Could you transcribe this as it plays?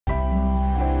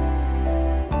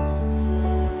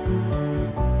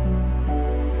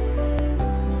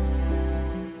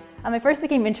I first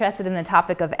became interested in the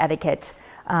topic of etiquette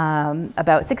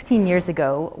about 16 years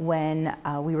ago when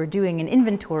we were doing an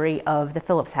inventory of the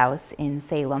Phillips House in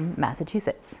Salem,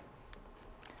 Massachusetts,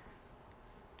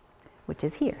 which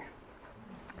is here.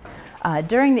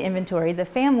 During the inventory, the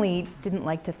family didn't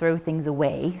like to throw things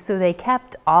away, so they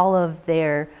kept all of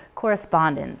their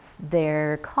correspondence,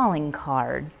 their calling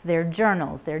cards, their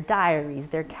journals, their diaries,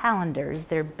 their calendars,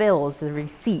 their bills, their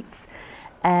receipts.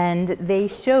 And they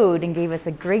showed and gave us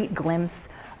a great glimpse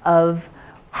of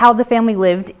how the family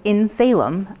lived in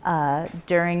Salem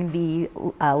during the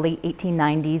late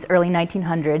 1890s, early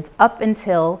 1900s, up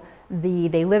until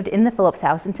they lived in the Phillips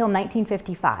House until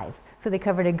 1955. So they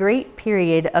covered a great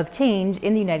period of change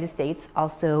in the United States,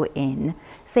 also in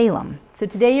Salem. So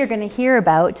today you're going to hear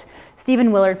about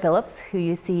Stephen Willard Phillips, who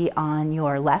you see on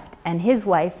your left, and his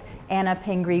wife, Anna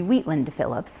Pingree Wheatland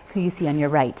Phillips, who you see on your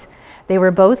right. They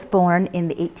were both born in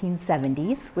the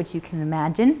 1870s, which you can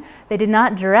imagine. They did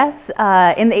not dress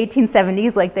in the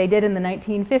 1870s like they did in the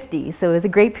 1950s, so it was a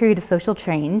great period of social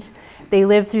change.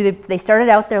 They started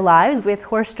out their lives with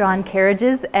horse-drawn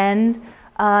carriages, and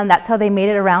that's how they made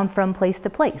it around from place to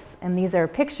place. And these are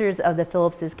pictures of the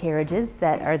Phillipses' carriages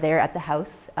that are there at the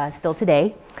house still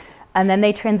today. And then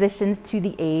they transitioned to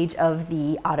the age of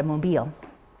the automobile.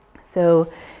 So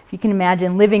you can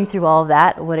imagine living through all of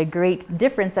that, what a great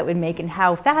difference that would make in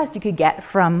how fast you could get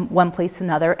from one place to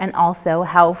another, and also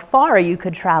how far you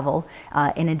could travel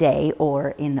in a day or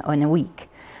in a week.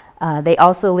 They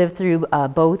also lived through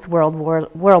both world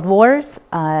wars,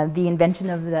 the invention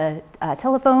of the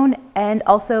telephone, and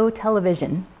also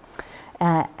television.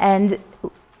 And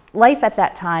life at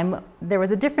that time, there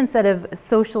was a different set of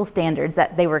social standards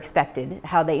that they were expected,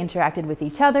 how they interacted with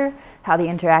each other, how they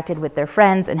interacted with their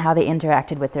friends, and how they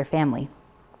interacted with their family.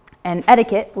 And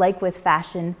etiquette, like with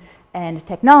fashion and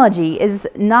technology, is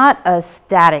not a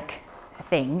static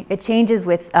thing. It changes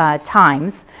with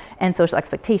times and social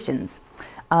expectations.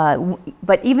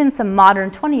 But even some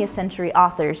modern 20th century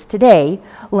authors today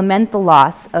lament the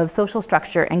loss of social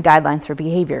structure and guidelines for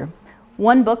behavior.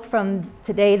 One book from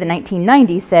today, the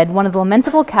 1990s, said, "One of the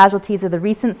lamentable casualties of the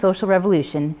recent social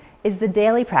revolution is the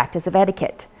daily practice of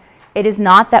etiquette. It is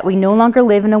not that we no longer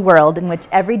live in a world in which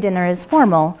every dinner is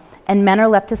formal and men are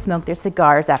left to smoke their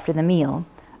cigars after the meal.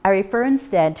 I refer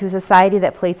instead to a society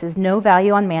that places no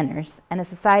value on manners, and a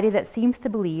society that seems to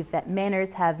believe that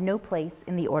manners have no place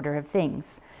in the order of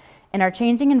things. In our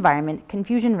changing environment,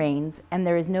 confusion reigns, and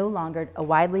there is no longer a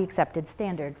widely accepted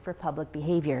standard for public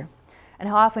behavior." And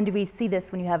how often do we see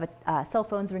this when you have cell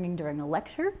phones ringing during a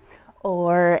lecture,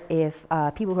 or if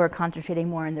people who are concentrating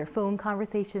more on their phone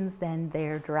conversations than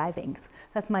their driving? So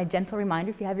that's my gentle reminder.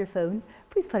 If you have your phone,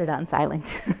 please put it on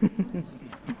silent.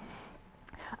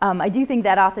 I do think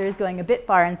that author is going a bit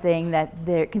far in saying that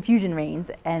their confusion reigns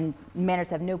and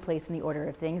manners have no place in the order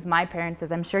of things. My parents,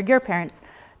 as I'm sure your parents,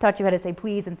 taught you how to say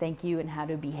please and thank you and how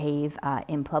to behave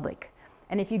in public.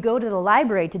 And if you go to the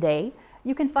library today,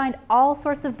 you can find all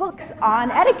sorts of books on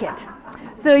etiquette.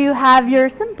 So you have your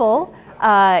simple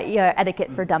etiquette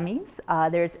for dummies.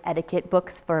 There's etiquette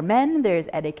books for men. There's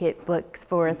etiquette books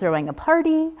for throwing a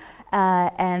party.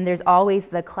 And there's always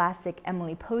the classic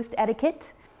Emily Post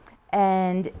etiquette.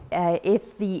 And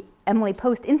if the Emily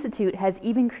Post Institute has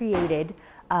even created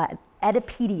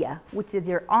Etipedia, which is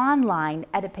your online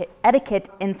etiquette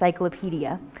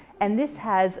encyclopedia. And this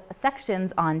has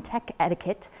sections on tech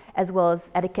etiquette, as well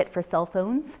as etiquette for cell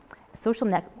phones, social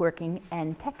networking,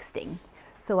 and texting.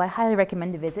 So I highly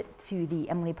recommend a visit to the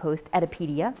Emily Post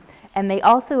Etipedia. And they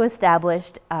also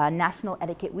established National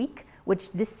Etiquette Week,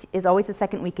 which this is always the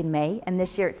second week in May, and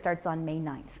this year it starts on May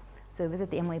 9th. So visit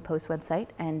the Emily Post website,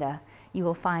 and you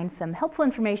will find some helpful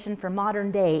information for modern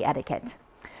day etiquette.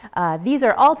 These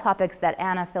are all topics that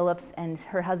Anna Phillips and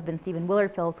her husband, Stephen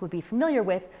Willard Phillips, would be familiar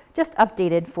with, just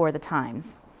updated for the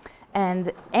times.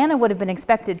 And Anna would have been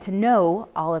expected to know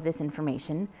all of this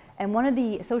information, and one of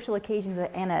the social occasions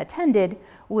that Anna attended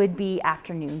would be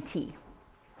afternoon tea.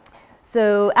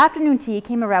 So afternoon tea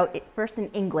came around first in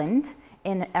England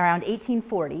in around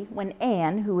 1840, when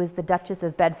Anne, who was the Duchess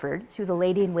of Bedford, she was a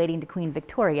lady in waiting to Queen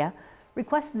Victoria,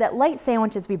 requested that light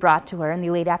sandwiches be brought to her in the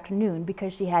late afternoon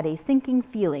because she had a sinking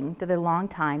feeling to the long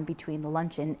time between the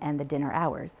luncheon and the dinner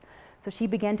hours. So she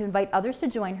began to invite others to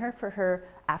join her for her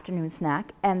afternoon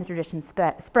snack, and the tradition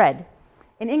spread.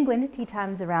 In England, tea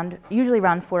time's usually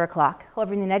around 4 o'clock.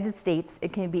 However, in the United States,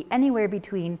 it can be anywhere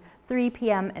between 3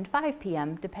 p.m. and 5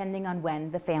 p.m., depending on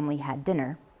when the family had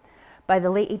dinner. By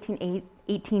the late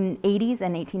 1880s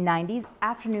and 1890s,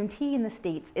 afternoon tea in the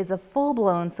States is a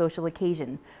full-blown social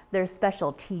occasion. There's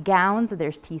special tea gowns,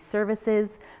 there's tea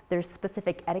services, there's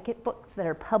specific etiquette books that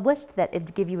are published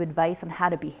that give you advice on how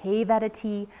to behave at a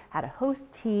tea, how to host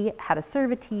tea, how to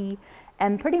serve a tea,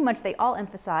 and pretty much they all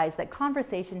emphasize that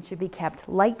conversation should be kept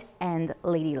light and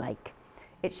ladylike.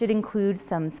 It should include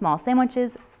some small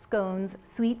sandwiches, scones,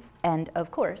 sweets, and of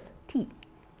course, tea.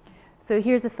 So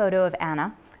here's a photo of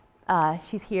Anna.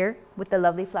 She's here with the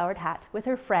lovely flowered hat with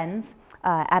her friends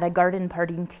at a garden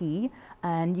partying tea.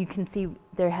 And you can see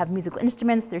they have musical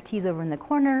instruments, their tea's over in the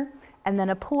corner, and then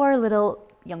a poor little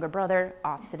younger brother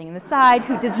off sitting in the side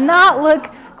who does not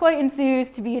look quite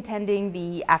enthused to be attending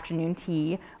the afternoon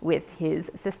tea with his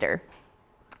sister.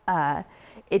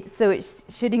 So it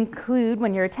should include,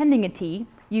 when you're attending a tea,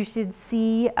 you should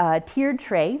see a tiered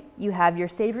tray. You have your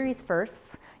savories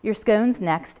first, your scones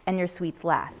next, and your sweets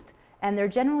last. And they're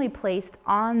generally placed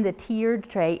on the tiered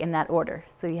tray in that order.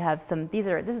 So you have some, this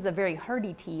is a very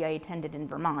hearty tea I attended in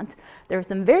Vermont. There are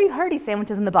some very hearty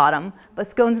sandwiches in the bottom, but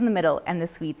scones in the middle and the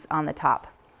sweets on the top.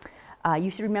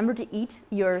 You should remember to eat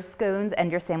your scones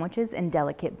and your sandwiches in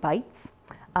delicate bites.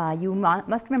 You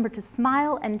must remember to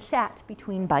smile and chat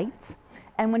between bites.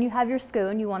 And when you have your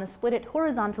scone, you want to split it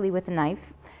horizontally with a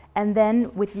knife. And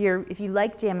then with if you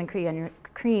like jam and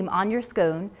cream on your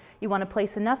scone, you want to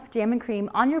place enough jam and cream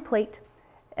on your plate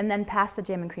and then pass the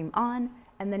jam and cream on,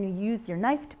 and then you use your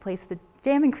knife to place the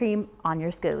jam and cream on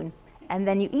your scone. And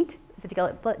then you eat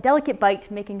the delicate bite,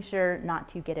 making sure not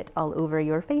to get it all over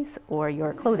your face or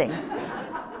your clothing.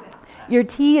 Your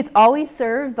tea is always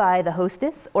served by the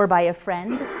hostess or by a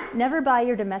friend, never by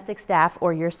your domestic staff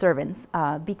or your servants,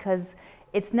 because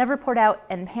it's never poured out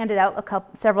and handed out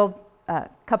several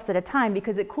cups at a time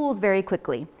because it cools very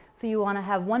quickly. So you want to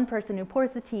have one person who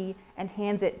pours the tea and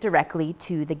hands it directly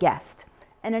to the guest.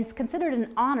 And it's considered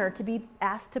an honor to be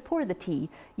asked to pour the tea.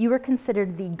 You are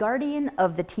considered the guardian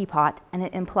of the teapot, and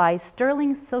it implies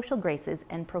sterling social graces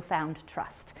and profound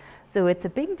trust. So it's a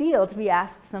big deal to be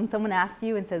asked, someone asks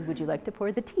you and says, would you like to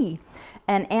pour the tea?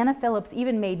 And Anna Phillips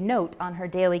even made note on her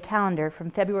daily calendar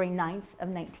from February 9th of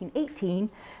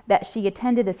 1918 that she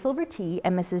attended a silver tea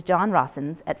at Mrs. John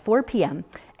Rawson's at 4 p.m.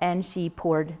 and she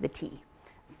poured the tea.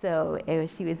 So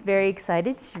she was very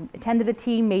excited. She attended the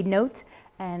tea, made note,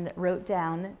 and wrote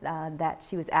down that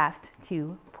she was asked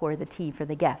to pour the tea for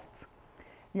the guests.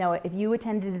 Now, if you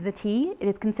attended the tea, it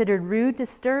is considered rude to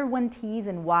stir one teas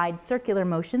in wide circular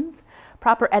motions.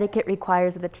 Proper etiquette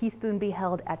requires that the teaspoon be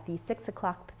held at the 6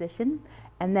 o'clock position.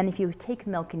 And then if you take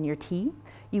milk in your tea,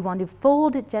 you want to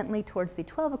fold it gently towards the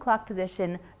 12 o'clock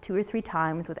position 2 or 3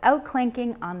 times without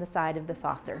clanking on the side of the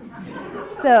saucer.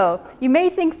 So you may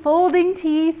think folding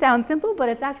tea sounds simple, but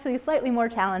it's actually slightly more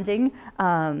challenging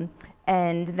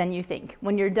than you think.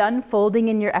 When you're done folding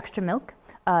in your extra milk,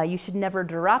 you should never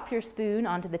drop your spoon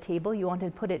onto the table. You want to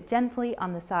put it gently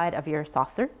on the side of your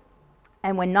saucer.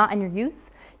 And when not in your use,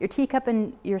 your teacup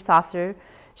and your saucer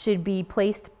should be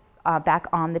placed back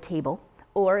on the table.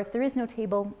 Or if there is no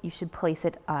table, you should place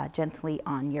it gently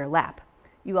on your lap.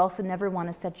 You also never want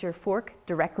to set your fork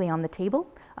directly on the table.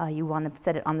 You want to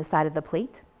set it on the side of the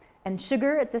plate. And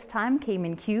sugar at this time came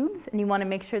in cubes, and you want to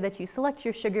make sure that you select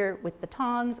your sugar with the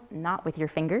tongs, not with your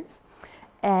fingers.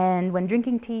 And when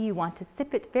drinking tea, you want to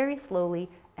sip it very slowly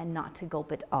and not to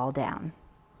gulp it all down.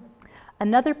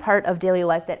 Another part of daily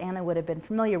life that Anna would have been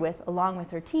familiar with, along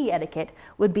with her tea etiquette,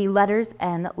 would be letters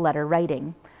and letter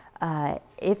writing.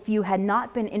 If you had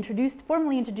not been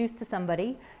formally introduced to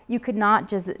somebody, you could not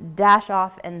just dash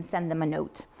off and send them a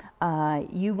note.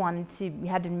 You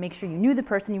had to make sure you knew the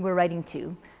person you were writing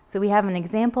to. So we have an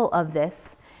example of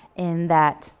this in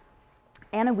that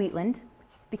Anna Wheatland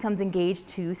becomes engaged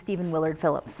to Stephen Willard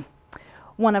Phillips.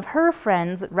 One of her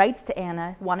friends writes to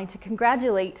Anna wanting to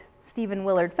congratulate Stephen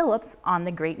Willard Phillips on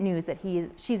the great news that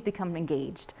she's become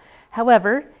engaged.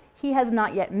 However, he has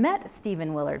not yet met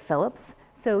Stephen Willard Phillips,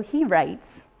 so he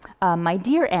writes, "My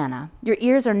dear Anna, your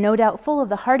ears are no doubt full of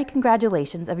the hearty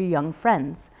congratulations of your young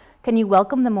friends. Can you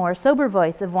welcome the more sober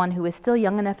voice of one who is still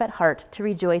young enough at heart to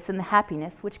rejoice in the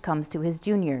happiness which comes to his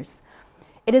juniors?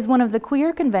 It is one of the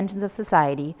queer conventions of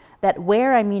society that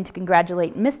where I mean to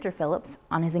congratulate Mr. Phillips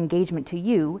on his engagement to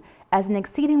you, as an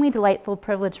exceedingly delightful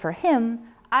privilege for him,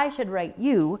 I should write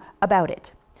you about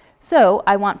it. So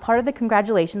I want part of the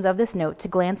congratulations of this note to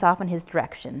glance off in his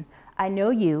direction. I know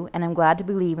you, and I'm glad to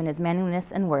believe in his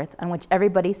manliness and worth, on which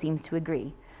everybody seems to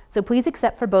agree. So please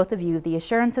accept for both of you the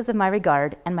assurances of my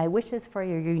regard and my wishes for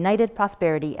your united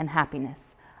prosperity and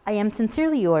happiness. I am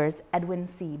sincerely yours, Edwin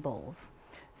C. Bowles."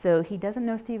 So he doesn't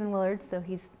know Stephen Willard, so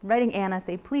he's writing Anna,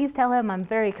 say, please tell him I'm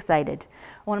very excited.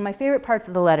 One of my favorite parts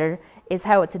of the letter is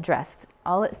how it's addressed.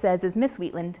 All it says is Miss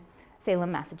Wheatland,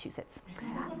 Salem, Massachusetts.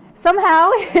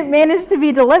 Somehow it managed to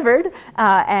be delivered,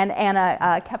 and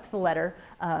Anna kept the letter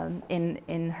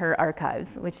in her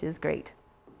archives, which is great.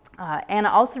 Anna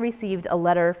also received a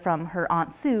letter from her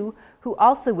Aunt Sue, who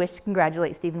also wished to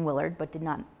congratulate Stephen Willard, but did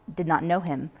not know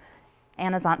him.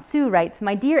 Anna's Aunt Sue writes,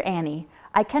 "My dear Annie,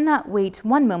 I cannot wait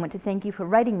one moment to thank you for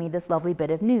writing me this lovely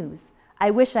bit of news.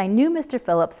 I wish I knew Mr.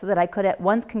 Phillips so that I could at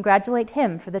once congratulate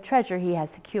him for the treasure he has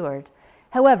secured.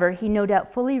 However, he no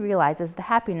doubt fully realizes the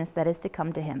happiness that is to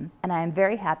come to him, and I am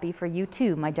very happy for you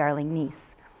too, my darling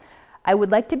niece. I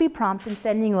would like to be prompt in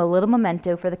sending you a little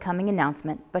memento for the coming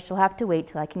announcement, but shall have to wait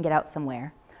till I can get out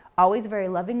somewhere. Always very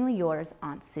lovingly yours,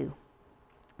 Aunt Sue."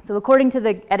 So according to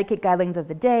the etiquette guidelines of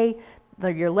the day,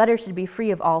 your letter should be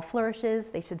free of all flourishes.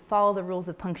 They should follow the rules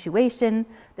of punctuation.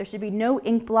 There should be no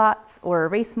ink blots or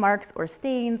erase marks or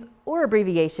stains or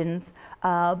abbreviations,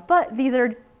 but these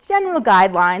are general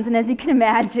guidelines, and as you can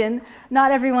imagine,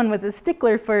 not everyone was a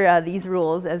stickler for these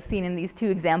rules, as seen in these two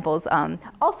examples,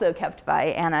 also kept by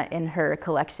Anna in her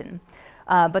collection.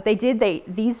 But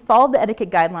these followed the etiquette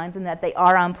guidelines in that they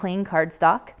are on plain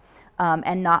cardstock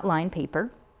and not lined paper.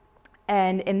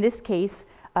 And in this case,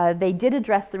 they did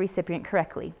address the recipient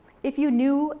correctly. If you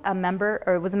knew a member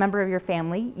or was a member of your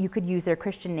family, you could use their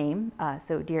Christian name,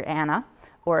 so Dear Anna,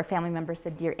 or a family member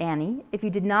said Dear Annie. If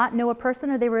you did not know a person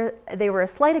or they were a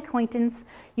slight acquaintance,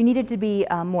 you needed to be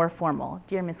more formal.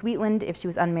 Dear Miss Wheatland if she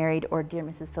was unmarried, or Dear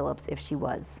Mrs. Phillips if she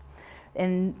was.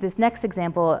 In this next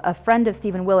example, a friend of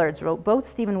Stephen Willard's wrote both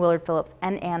Stephen Willard Phillips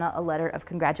and Anna a letter of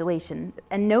congratulation,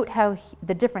 and note how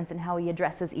the difference in how he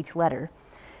addresses each letter.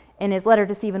 In his letter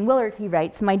to Stephen Willard, he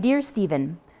writes, "My dear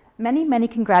Stephen, many, many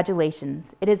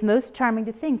congratulations. It is most charming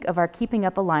to think of our keeping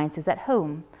up alliances at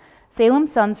home. Salem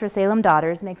Sons for Salem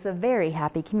Daughters makes a very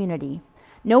happy community.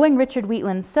 Knowing Richard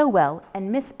Wheatland so well,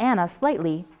 and Miss Anna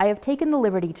slightly, I have taken the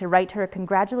liberty to write her a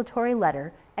congratulatory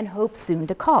letter and hope soon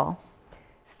to call.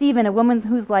 Stephen, a woman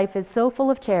whose life is so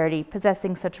full of charity,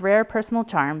 possessing such rare personal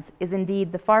charms, is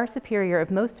indeed the far superior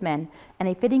of most men and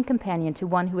a fitting companion to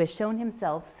one who has shown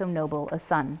himself so noble a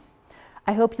son.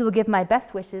 I hope you will give my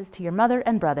best wishes to your mother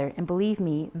and brother, and believe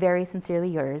me, very sincerely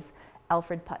yours,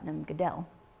 Alfred Putnam Goodell."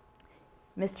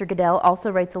 Mr. Goodell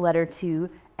also writes a letter to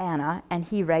Anna, and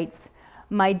he writes,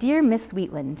 "My dear Miss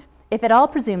Wheatland, if at all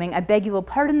presuming, I beg you will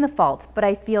pardon the fault, but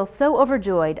I feel so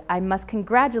overjoyed I must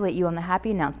congratulate you on the happy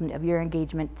announcement of your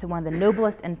engagement to one of the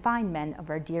noblest and fine men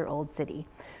of our dear old city."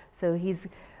 So he's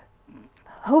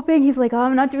hoping, he's like, oh,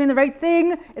 I'm not doing the right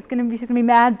thing. She's gonna be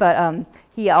mad, but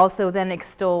he also then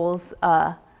extols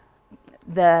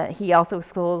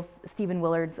Stephen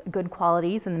Willard's good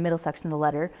qualities in the middle section of the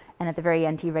letter, and at the very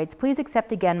end he writes, "Please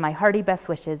accept again my hearty best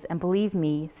wishes, and believe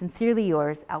me, sincerely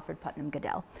yours, Alfred Putnam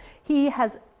Goodell." He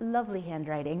has lovely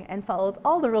handwriting and follows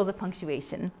all the rules of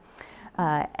punctuation.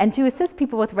 And to assist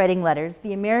people with writing letters,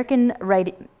 the American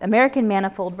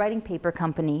Manifold Writing Paper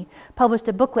Company published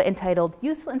a booklet entitled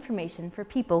Useful Information for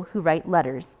People Who Write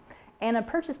Letters. Anna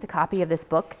purchased a copy of this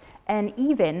book and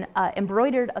even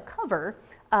embroidered a cover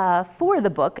for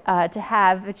the book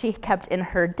which she kept in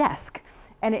her desk.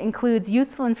 And it includes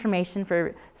useful information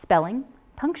for spelling,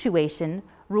 punctuation,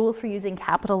 rules for using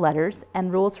capital letters,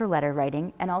 and rules for letter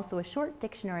writing, and also a short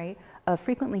dictionary of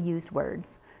frequently used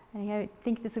words. And I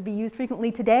think this would be used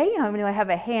frequently today. I know I have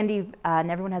a handy,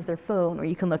 and everyone has their phone where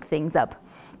you can look things up.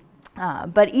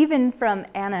 But even from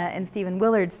Anna and Stephen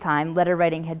Willard's time, letter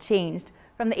writing had changed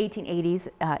from the 1880s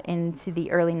into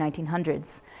the early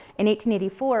 1900s. In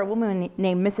 1884, a woman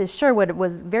named Mrs. Sherwood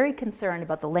was very concerned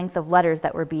about the length of letters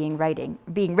that were being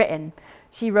written.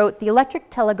 She wrote, "The electric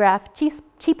telegraph,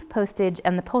 cheap postage,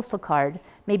 and the postal card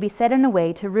may be said in a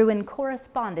way to ruin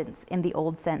correspondence in the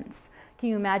old sense." Can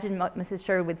you imagine what Mrs.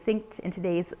 Sherwood would think in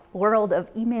today's world of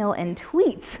email and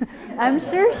tweets? I'm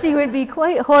sure she would be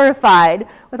quite horrified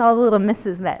with all the little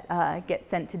misses that get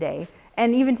sent today.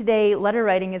 And even today, letter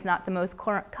writing is not the most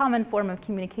common form of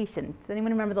communication. Does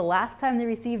anyone remember the last time they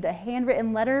received a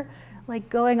handwritten letter, like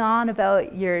going on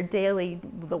about your the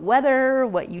weather,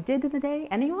 what you did in the day?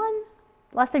 Anyone?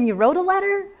 Last time you wrote a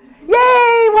letter?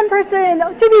 Yay, one person,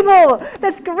 2 people,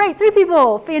 that's great, 3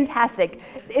 people, fantastic.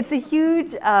 It's a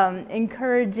huge,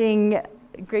 encouraging,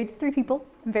 great 3 people,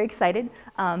 I'm very excited,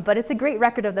 but it's a great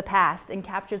record of the past and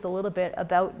captures a little bit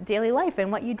about daily life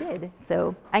and what you did.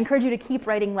 So I encourage you to keep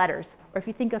writing letters, or if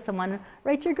you think of someone,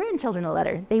 write your grandchildren a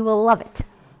letter, they will love it.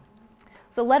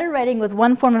 So letter writing was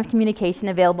one form of communication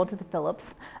available to the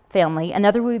Phillips family.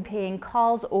 Another would be paying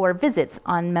calls or visits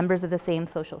on members of the same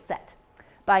social set.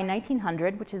 By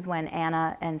 1900, which is when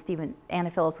Anna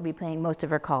Phyllis will be paying most of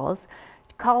her calls,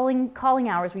 calling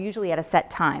hours were usually at a set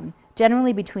time,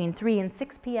 generally between 3 and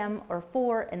 6 p.m. or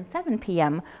 4 and 7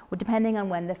 p.m., depending on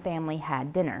when the family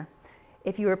had dinner.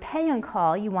 If you were pay on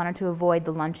call, you wanted to avoid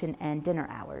the luncheon and dinner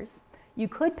hours. You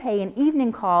could pay an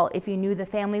evening call if you knew the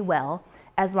family well,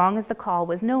 as long as the call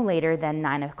was no later than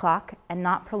 9 o'clock and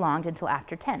not prolonged until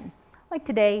after 10. Like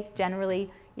today,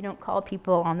 generally, you don't call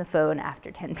people on the phone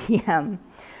after 10 p.m.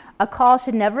 A call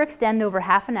should never extend over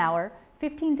half an hour.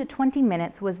 15 to 20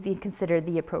 minutes was considered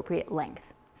the appropriate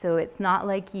length. So it's not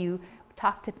like you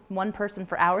talk to one person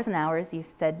for hours and hours. You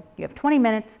said you have 20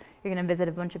 minutes, you're going to visit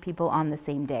a bunch of people on the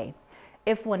same day.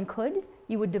 If one could,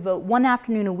 you would devote one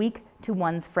afternoon a week to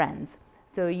one's friends.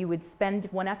 So you would spend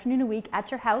one afternoon a week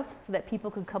at your house so that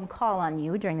people could come call on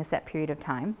you during a set period of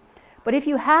time. But if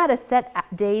you had a set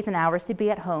days and hours to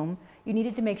be at home, you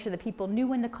needed to make sure that people knew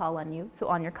when to call on you. So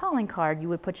on your calling card, you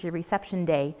would put your reception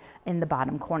day in the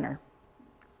bottom corner.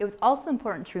 It was also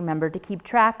important to remember to keep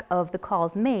track of the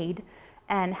calls made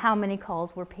and how many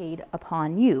calls were paid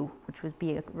upon you, which would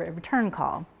be a return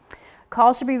call.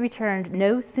 Calls should be returned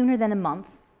no sooner than a month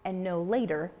and no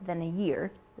later than a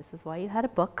year. This is why you had a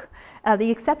book.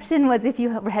 The exception was if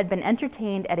you had been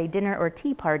entertained at a dinner or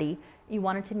tea party, you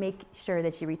wanted to make sure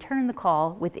that you returned the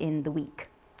call within the week.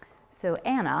 So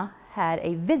Anna had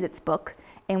a visits book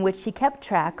in which she kept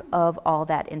track of all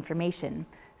that information.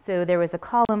 So there was a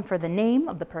column for the name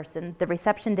of the person, the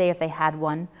reception day if they had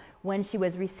one, when she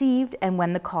was received, and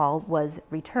when the call was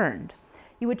returned.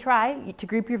 You would try to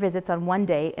group your visits on one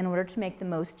day in order to make the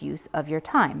most use of your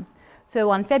time.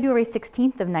 So on February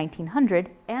 16th of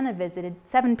 1900, Anna visited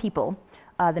 7 people,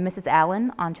 the Mrs.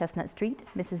 Allen on Chestnut Street,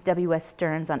 Mrs. W.S.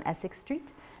 Stearns on Essex Street,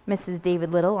 Mrs.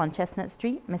 David Little on Chestnut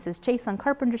Street, Mrs. Chase on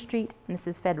Carpenter Street,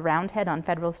 Mrs. Fed Roundhead on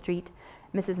Federal Street,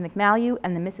 Mrs. MacNeil,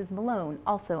 and the Mrs. Malone,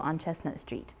 also on Chestnut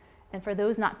Street. And for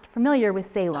those not familiar with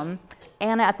Salem,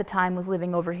 Anna at the time was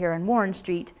living over here on Warren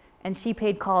Street, and she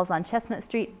paid calls on Chestnut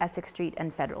Street, Essex Street,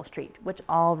 and Federal Street, which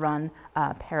all run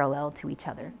parallel to each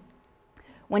other.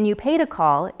 When you paid a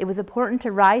call, it was important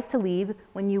to rise to leave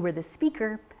when you were the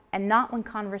speaker and not when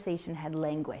conversation had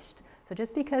languished. So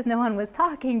just because no one was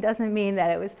talking doesn't mean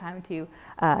that it was time to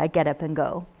get up and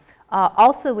go.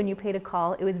 Also, when you paid a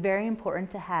call, it was very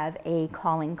important to have a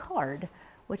calling card,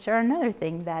 which are another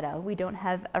thing that we don't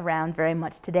have around very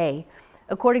much today.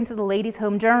 According to the Ladies'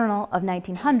 Home Journal of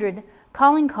 1900,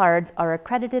 calling cards are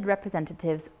accredited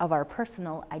representatives of our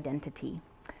personal identity.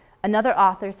 Another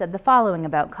author said the following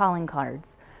about calling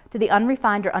cards. To the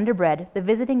unrefined or underbred, the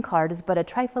visiting card is but a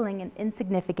trifling and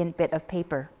insignificant bit of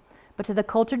paper. But to the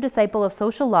cultured disciple of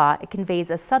social law, it conveys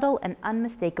a subtle and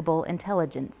unmistakable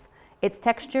intelligence. Its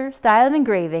texture, style of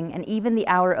engraving, and even the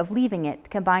hour of leaving it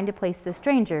combine to place the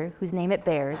stranger, whose name it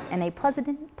bears, in a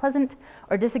pleasant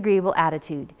or disagreeable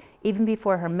attitude, even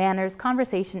before her manners,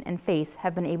 conversation, and face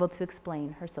have been able to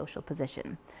explain her social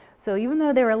position. So even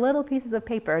though they were little pieces of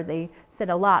paper, they said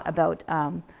a lot about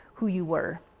who you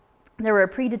were. There were a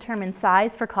predetermined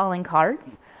size for calling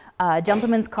cards. A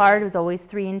gentleman's card was always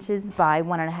 3 inches by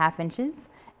 1.5 inches.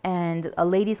 And a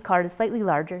lady's card is slightly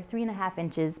larger, 3.5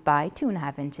 inches by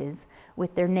 2.5 inches,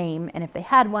 with their name, and if they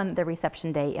had one, their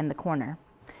reception day in the corner.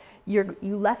 You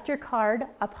left your card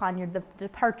upon the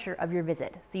departure of your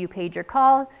visit. So you paid your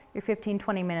call, your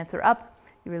 15-20 minutes were up,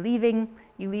 you were leaving,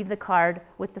 you leave the card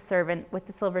with the servant with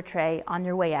the silver tray on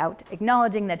your way out,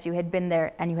 acknowledging that you had been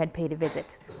there and you had paid a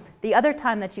visit. The other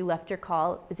time that you left your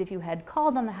call is if you had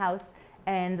called on the house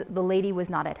and the lady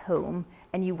was not at home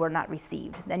and you were not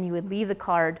received. Then you would leave the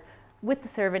card with the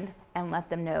servant and let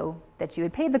them know that you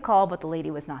had paid the call but the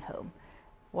lady was not home.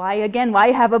 Why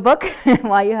you have a book,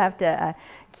 why you have to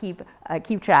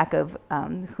keep track of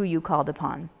who you called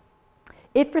upon.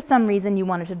 If for some reason you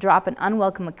wanted to drop an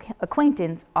unwelcome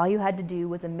acquaintance, all you had to do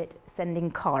was omit sending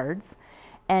cards,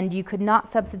 and you could not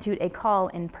substitute a call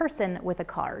in person with a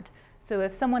card. So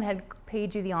if someone had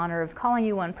paid you the honor of calling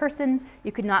you in person,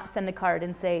 you could not send a card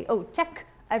and say, oh, check,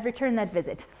 I've returned that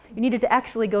visit. You needed to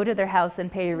actually go to their house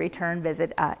and pay your return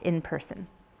visit in person.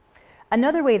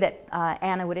 Another way that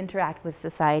Anna would interact with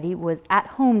society was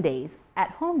at-home days.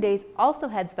 At-home days also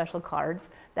had special cards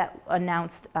that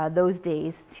announced those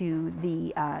days to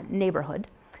the neighborhood.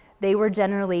 They were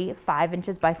generally 5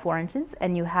 inches by 4 inches,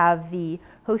 and you have the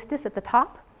hostess at the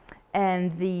top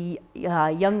and the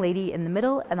young lady in the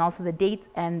middle, and also the dates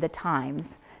and the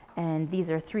times. And these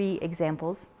are 3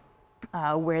 examples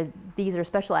where these are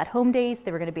special at-home days.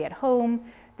 They were going to be at home.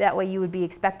 That way you would be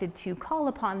expected to call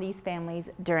upon these families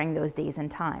during those days and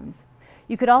times.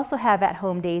 You could also have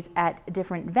at-home days at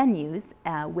different venues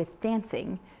with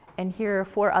dancing. And here are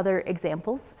 4 other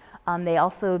examples.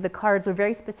 The cards were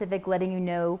very specific, letting you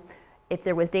know if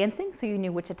there was dancing, so you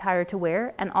knew which attire to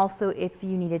wear, and also if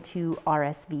you needed to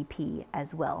RSVP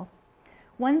as well.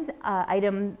 One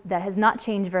item that has not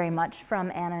changed very much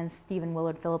from Anna and Stephen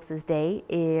Willard Phillips's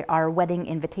day are wedding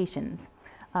invitations.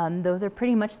 Those are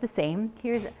pretty much the same.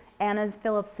 Here's Anna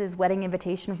Phillips's wedding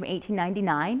invitation from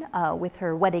 1899 with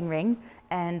her wedding ring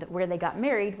and where they got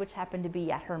married, which happened to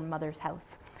be at her mother's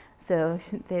house. So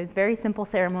it was a very simple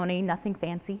ceremony, nothing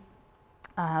fancy.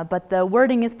 But the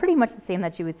wording is pretty much the same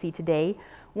that you would see today.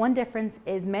 One difference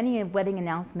is many wedding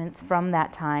announcements from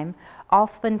that time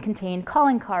often contained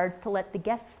calling cards to let the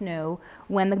guests know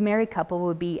when the married couple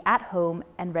would be at home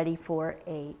and ready for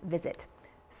a visit.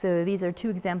 So these are two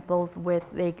examples where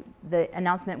the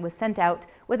announcement was sent out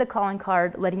with a calling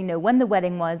card letting you know when the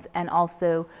wedding was and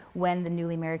also when the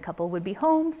newly married couple would be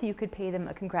home, so you could pay them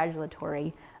a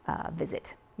congratulatory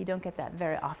visit. You don't get that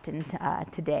very often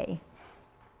today.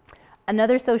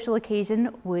 Another social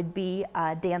occasion would be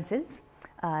dances.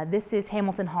 This is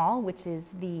Hamilton Hall, which is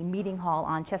the meeting hall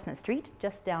on Chestnut Street,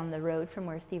 just down the road from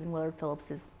where Stephen Willard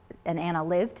Phillips and Anna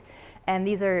lived. And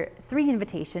these are 3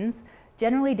 invitations.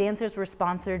 Generally, dancers were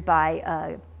sponsored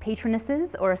by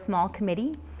patronesses or a small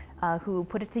committee who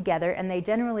put it together, and they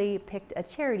generally picked a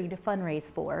charity to fundraise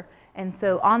for. And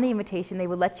so on the invitation, they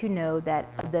would let you know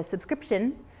that the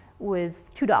subscription was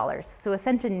 $2. So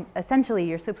essentially,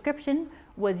 your subscription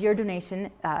was your donation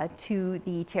to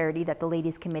the charity that the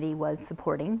Ladies Committee was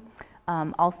supporting.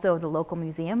 Also, the local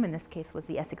museum, in this case was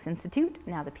the Essex Institute,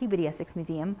 now the Peabody Essex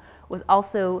Museum, was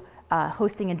also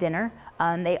hosting a dinner.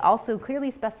 They also clearly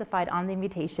specified on the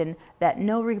invitation that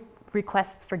no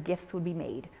requests for gifts would be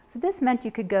made. So this meant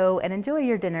you could go and enjoy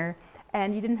your dinner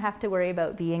and you didn't have to worry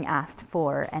about being asked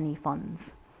for any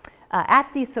funds. At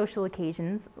these social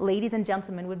occasions, ladies and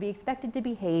gentlemen would be expected to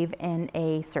behave in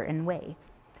a certain way.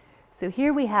 So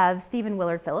here we have Stephen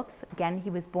Willard Phillips. Again, he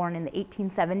was born in the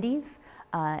 1870s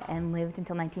and lived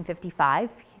until 1955.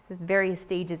 He has various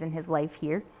stages in his life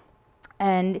here.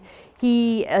 And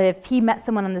if he met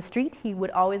someone on the street, he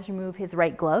would always remove his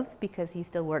right glove because he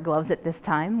still wore gloves at this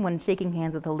time when shaking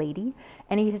hands with a lady.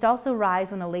 And he would also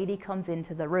rise when a lady comes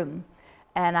into the room.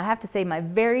 And I have to say, my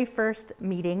very first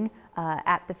meeting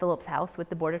at the Phillips house with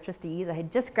the Board of Trustees, I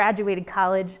had just graduated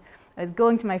college. I was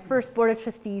going to my first Board of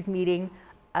Trustees meeting.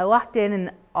 I walked in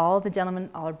and all the gentlemen,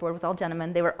 our board was all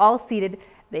gentlemen, they were all seated.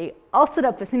 They all stood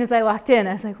up as soon as I walked in.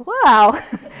 I was like, wow,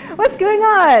 what's going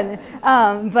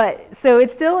on? So it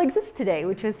still exists today,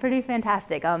 which was pretty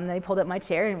fantastic. They pulled up my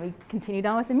chair and we continued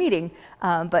on with the meeting.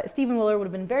 But Stephen Willard would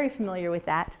have been very familiar with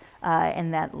that,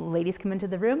 and that ladies come into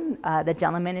the room, the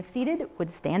gentleman, if seated,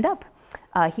 would stand up.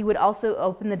 He would also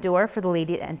open the door for the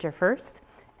lady to enter first.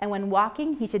 And when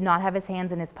walking, he should not have his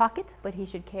hands in his pocket, but he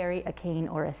should carry a cane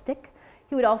or a stick.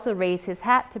 He would also raise his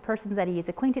hat to persons that he is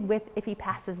acquainted with if he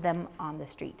passes them on the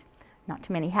street. Not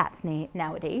too many hats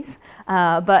nowadays.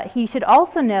 But he should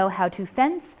also know how to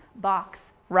fence,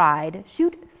 box, ride,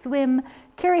 shoot, swim,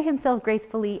 carry himself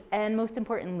gracefully, and most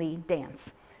importantly,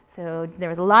 dance. So there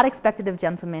was a lot expected of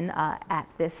gentlemen at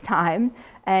this time.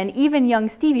 And even young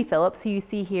Stevie Phillips, who you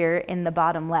see here in the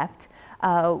bottom left,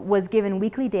 was given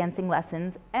weekly dancing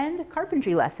lessons and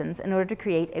carpentry lessons in order to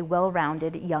create a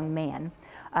well-rounded young man.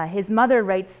 His mother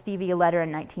writes Stevie a letter in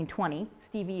 1920.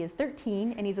 Stevie is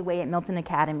 13 and he's away at Milton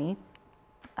Academy.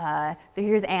 So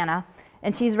here's Anna,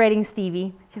 and she's writing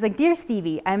Stevie. She's like, "Dear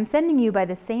Stevie, I am sending you by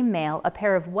the same mail a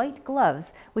pair of white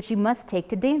gloves which you must take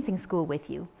to dancing school with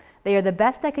you. They are the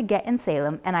best I could get in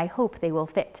Salem and I hope they will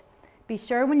fit. Be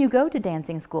sure when you go to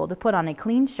dancing school to put on a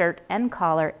clean shirt and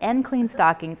collar and clean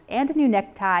stockings and a new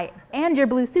necktie and your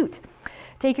blue suit.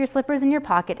 Take your slippers in your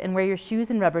pocket and wear your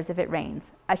shoes and rubbers if it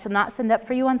rains. I shall not send up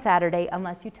for you on Saturday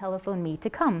unless you telephone me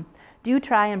to come. Do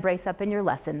try and brace up in your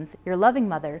lessons. Your loving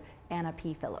mother, Anna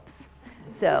P. Phillips."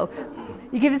 So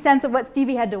you give a sense of what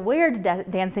Stevie had to wear to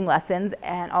dancing lessons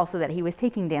and also that he was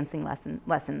taking dancing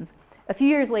lessons. A few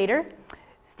years later,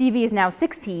 Stevie is now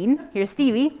 16. Here's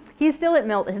Stevie. He's still at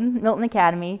Milton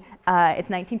Academy. It's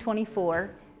 1924.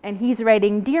 And he's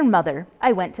writing, "Dear Mother,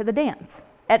 I went to the dance.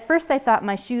 At first I thought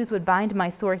my shoes would bind my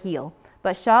sore heel,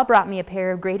 but Shaw brought me a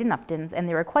pair of Great and Uptons, and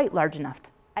they were quite large enough.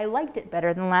 I liked it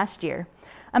better than last year.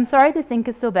 I'm sorry this ink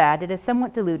is so bad. It is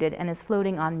somewhat diluted and is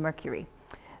floating on mercury.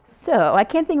 So I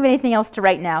can't think of anything else to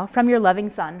write now. From your loving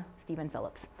son, Stephen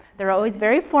Phillips." They're always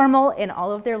very formal in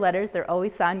all of their letters. They're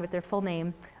always signed with their full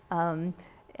name.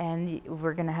 And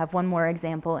we're going to have one more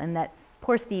example, and that's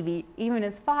poor Stevie. Even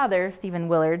his father, Stephen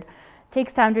Willard,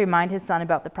 takes time to remind his son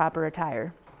about the proper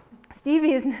attire.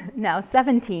 Stevie is now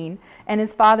 17, and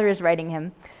his father is writing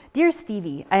him, Dear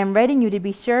Stevie, I am writing you to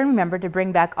be sure and remember to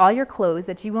bring back all your clothes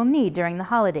that you will need during the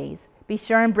holidays. Be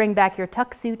sure and bring back your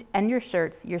tuck suit and your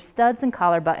shirts, your studs and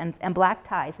collar buttons, and black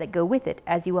ties that go with it,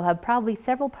 as you will have probably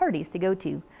several parties to go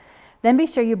to. Then be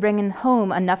sure you bring in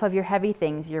home enough of your heavy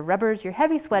things, your rubbers, your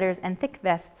heavy sweaters, and thick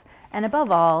vests, and above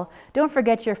all, don't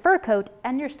forget your fur coat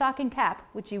and your stocking cap,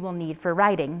 which you will need for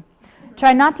riding.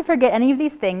 Try not to forget any of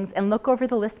these things and look over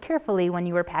the list carefully when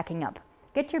you are packing up.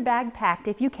 Get your bag packed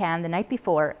if you can the night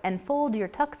before and fold your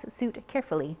tux suit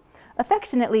carefully.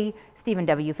 Affectionately, Stephen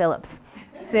W. Phillips.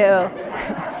 So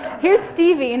here's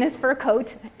Stevie in his fur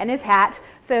coat and his hat.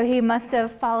 So he must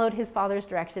have followed his father's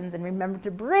directions and remembered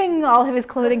to bring all of his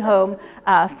clothing home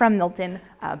from Milton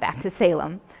back to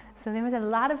Salem. So there was a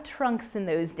lot of trunks in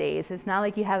those days. It's not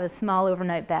like you have a small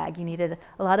overnight bag. You needed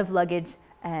a lot of luggage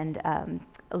and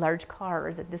large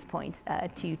cars at this point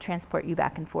to transport you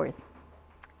back and forth.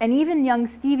 And even young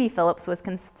Stevie Phillips was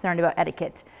concerned about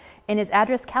etiquette. In his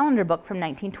address calendar book from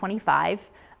 1925,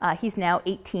 he's now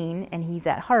 18 and he's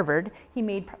at Harvard, he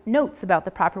made notes about the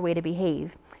proper way to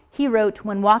behave. He wrote,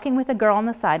 when walking with a girl on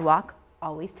the sidewalk,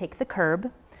 always take the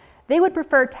curb. They would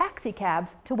prefer taxi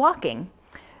cabs to walking.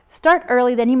 Start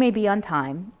early, then you may be on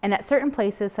time, and at certain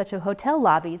places such as hotel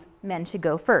lobbies, men should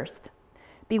go first.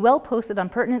 Be well posted on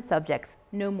pertinent subjects,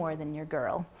 no more than your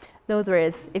girl. Those were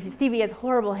his, if Stevie has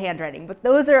horrible handwriting, but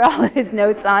those are all of his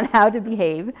notes on how to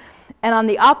behave. And on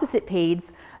the opposite page,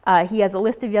 he has a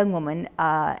list of young women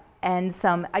and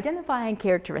some identifying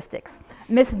characteristics.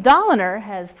 Miss Dolliner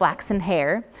has flaxen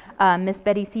hair, Miss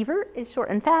Betty Seaver is short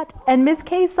and fat, and Miss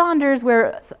Kay Saunders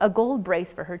wears a gold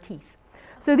brace for her teeth.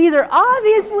 So these are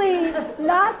obviously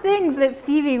not things that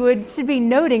Stevie should be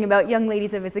noting about young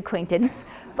ladies of his acquaintance,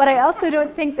 but I also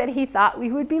don't think that he thought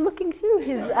we would be looking through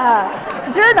his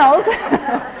journals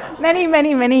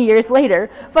many years later.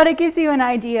 But it gives you an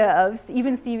idea of,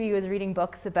 even Stevie was reading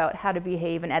books about how to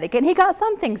behave and etiquette. And he got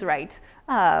some things right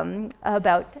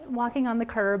about walking on the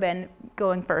curb and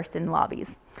going first in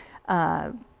lobbies.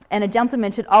 And a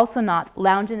gentleman should also not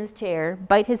lounge in his chair,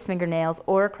 bite his fingernails,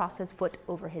 or cross his foot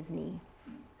over his knee.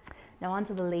 Now on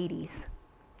to the ladies.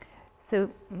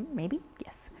 So maybe,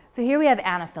 yes. So here we have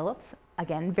Anna Phillips.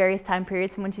 Again, various time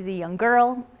periods from when she's a young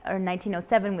girl, or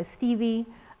 1907 with Stevie,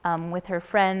 with her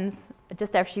friends,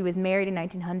 just after she was married in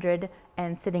 1900,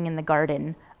 and sitting in the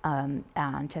garden on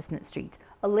Chestnut Street.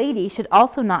 A lady should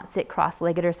also not sit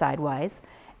cross-legged or sidewise,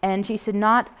 and she should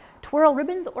not twirl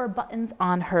ribbons or buttons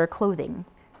on her clothing.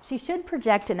 She should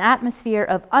project an atmosphere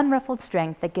of unruffled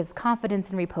strength that gives confidence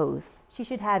and repose. She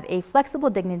should have a flexible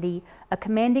dignity, a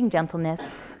commanding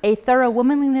gentleness, a thorough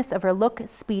womanliness of her look,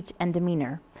 speech, and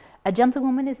demeanor. A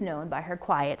gentlewoman is known by her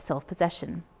quiet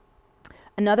self-possession.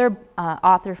 Another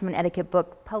author from an etiquette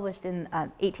book published in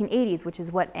 1880s, which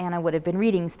is what Anna would have been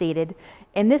reading, stated,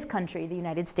 in this country, the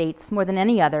United States, more than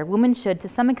any other, women should, to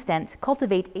some extent,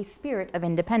 cultivate a spirit of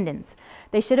independence.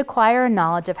 They should acquire a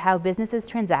knowledge of how business is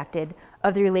transacted,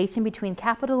 of the relation between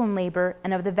capital and labor,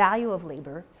 and of the value of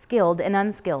labor, skilled and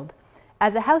unskilled.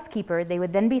 As a housekeeper, they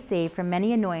would then be saved from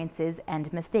many annoyances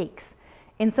and mistakes.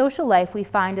 In social life, we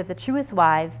find that the truest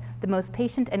wives, the most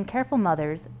patient and careful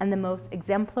mothers, and the most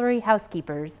exemplary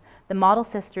housekeepers, the model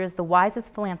sisters, the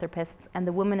wisest philanthropists, and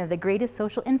the women of the greatest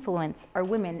social influence are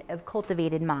women of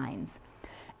cultivated minds.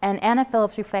 And Anna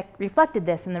Phillips reflected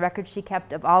this in the records she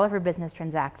kept of all of her business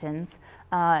transactions,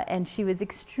 and she was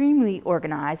extremely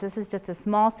organized. This is just a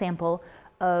small sample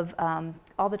of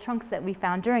all the trunks that we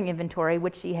found during inventory,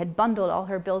 which she had bundled all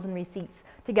her bills and receipts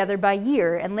together by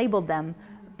year and labeled them.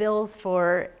 Bills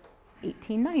for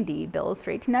 1890, bills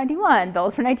for 1891,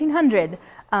 bills for 1900,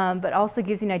 but also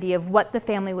gives you an idea of what the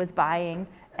family was buying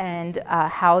and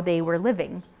how they were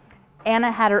living.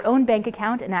 Anna had her own bank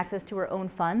account and access to her own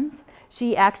funds.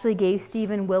 She actually gave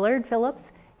Stephen Willard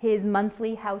Phillips his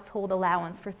monthly household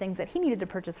allowance for things that he needed to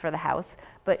purchase for the house,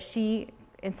 but she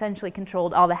essentially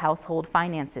controlled all the household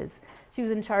finances. She was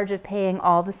in charge of paying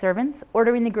all the servants,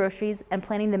 ordering the groceries, and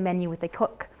planning the menu with the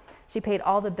cook. She paid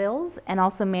all the bills and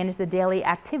also managed the daily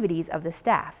activities of the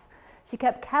staff. She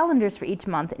kept calendars for each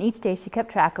month, and each day she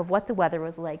kept track of what the weather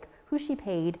was like, who she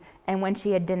paid, and when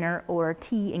she had dinner or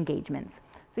tea engagements.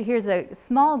 So here's a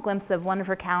small glimpse of one of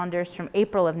her calendars from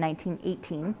April of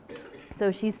 1918.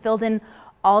 So she's filled in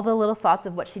all the little slots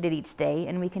of what she did each day,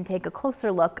 and we can take a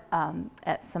closer look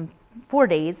at some 4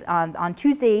 days. On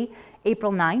Tuesday,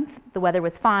 April 9th, the weather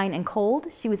was fine and cold.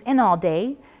 She was in all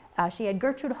day. She had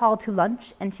Gertrude Hall to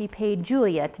lunch, and she paid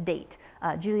Julia to date.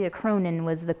 Julia Cronin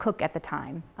was the cook at the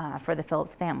time for the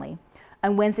Phillips family.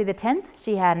 On Wednesday the 10th,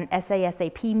 she had an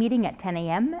SASAP meeting at 10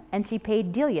 a.m., and she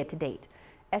paid Delia to date.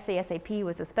 SASAP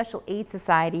was a special aid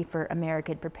society for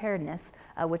American preparedness,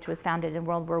 which was founded in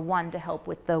World War I to help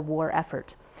with the war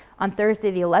effort. On Thursday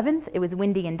the 11th, it was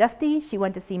windy and dusty. She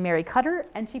went to see Mary Cutter,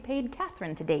 and she paid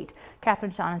Catherine to date.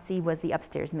 Catherine Shaughnessy was the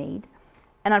upstairs maid.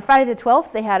 And on Friday the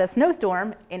 12th, they had a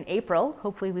snowstorm in April.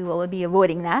 Hopefully we will be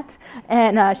avoiding that.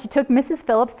 And she took Mrs.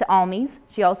 Phillips to Almies.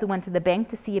 She also went to the bank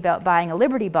to see about buying a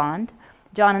Liberty bond.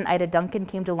 John and Ida Duncan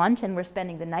came to lunch and were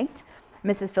spending the night.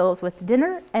 Mrs. Phillips was to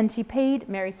dinner, and she paid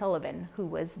Mary Sullivan,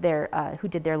 who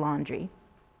did their laundry.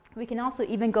 We can also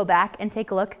even go back and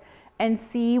take a look and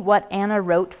see what Anna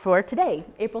wrote for today,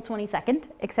 April 22nd,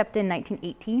 except in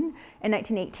 1918. In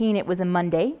 1918, it was a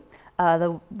Monday.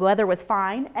 The weather was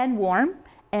fine and warm,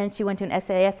 and she went to an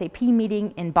SASAP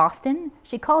meeting in Boston.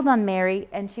 She called on Mary,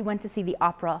 and she went to see the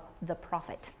opera The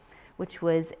Prophet, which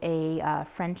was a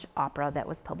French opera that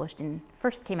was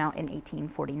first came out in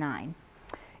 1849.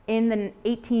 In the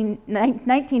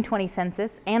 1920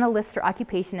 census, Anna lists her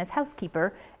occupation as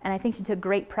housekeeper, and I think she took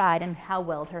great pride in how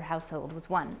well her household was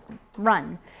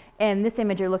run. In this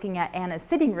image, you're looking at Anna's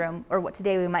sitting room, or what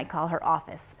today we might call her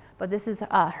office. But this is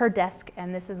her desk,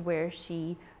 and this is where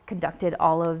she conducted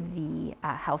all of the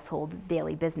household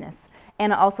daily business.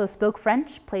 Anna also spoke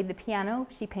French, played the piano,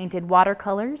 she painted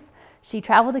watercolors, she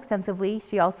traveled extensively,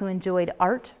 she also enjoyed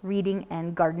art, reading,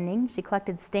 and gardening. She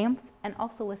collected stamps and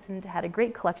also had a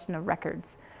great collection of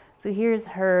records. So here's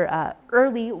her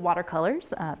early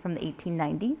watercolors from the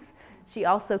 1890s. She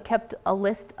also kept a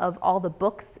list of all the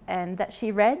books that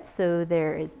she read. So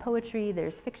there is poetry,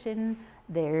 there's fiction,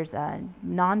 there's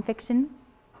nonfiction.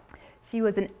 She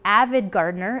was an avid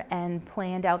gardener and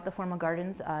planned out the formal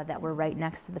gardens that were right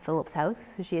next to the Phillips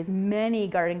house. So she has many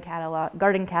garden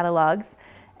catalogs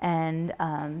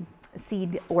and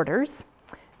seed orders.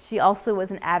 She also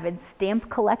was an avid stamp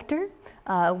collector.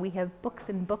 We have books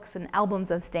and books and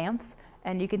albums of stamps,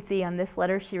 and you can see on this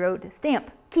letter she wrote,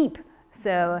 "Stamp, keep."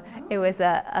 So it was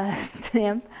a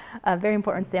stamp, a very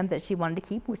important stamp that she wanted to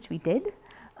keep, which we did.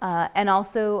 And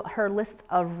also her list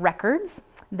of records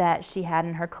that she had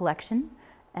in her collection,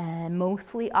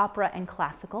 mostly opera and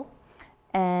classical.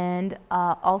 And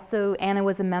also Anna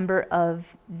was a member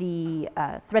of the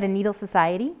Thread and Needle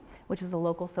Society, which was a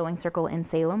local sewing circle in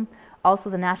Salem. Also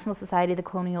the National Society of the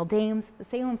Colonial Dames, the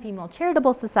Salem Female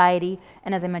Charitable Society,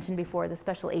 and as I mentioned before, the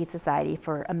Special Aid Society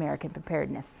for American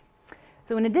Preparedness.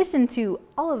 So in addition to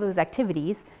all of those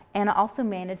activities, Anna also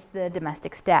managed the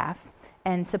domestic staff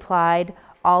and supplied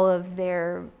all of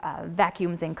their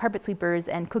vacuums and carpet sweepers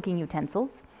and cooking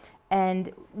utensils.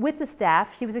 And with the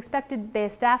staff, the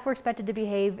staff were expected to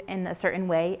behave in a certain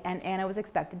way, and Anna was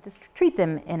expected to treat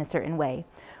them in a certain way.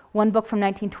 One book from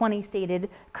 1920 stated,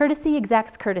 "Courtesy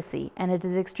exacts courtesy, and it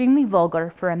is extremely vulgar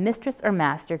for a mistress or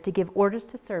master to give orders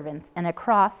to servants in a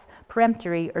cross,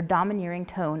 peremptory, or domineering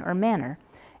tone or manner.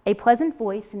 A pleasant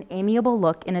voice and amiable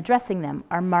look in addressing them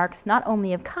are marks not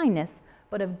only of kindness,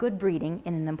 but of good breeding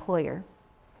in an employer."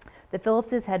 The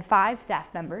Phillipses had 5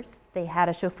 staff members. They had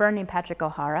a chauffeur named Patrick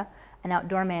O'Hara, an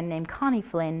outdoor man named Connie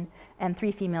Flynn, and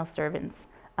 3 female servants.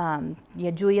 You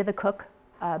had Julia the cook,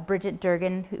 Bridget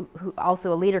Durgan, who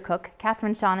also a later cook,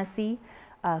 Catherine Shaughnessy,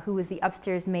 who was the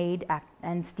upstairs maid,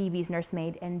 and Stevie's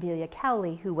nursemaid, and Delia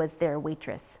Cowley, who was their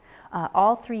waitress.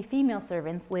 All 3 female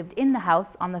servants lived in the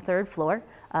house on the 3rd floor.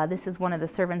 This is one of the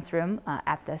servants' room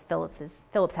at the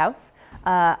Phillips house.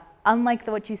 Unlike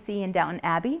what you see in Downton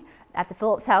Abbey, at the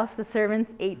Phillips house, the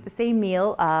servants ate the same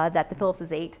meal that the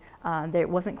Phillipses ate. It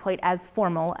wasn't quite as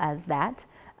formal as that.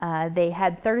 They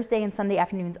had Thursday and Sunday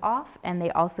afternoons off, and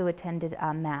they also attended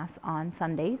Mass on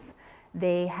Sundays.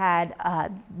 They had,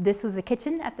 this was the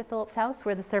kitchen at the Phillips house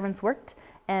where the servants worked,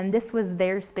 and this was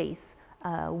their space.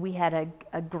 We had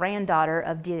a granddaughter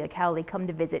of Delia Cowley come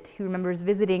to visit, who remembers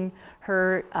visiting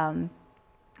her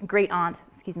great aunt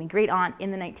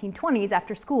in the 1920s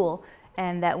after school,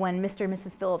 and that when Mr. and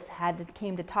Mrs. Phillips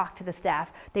came to talk to the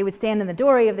staff, they would stand in the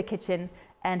doorway of the kitchen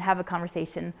and have a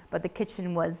conversation, but the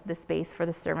kitchen was the space for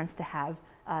the servants to have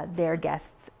their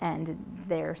guests and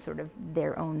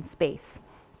their own space.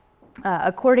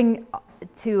 According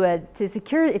to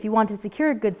if you want to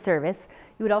secure good service,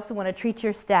 you would also want to treat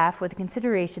your staff with the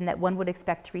consideration that one would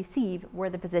expect to receive were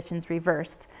the positions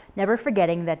reversed, never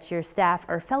forgetting that your staff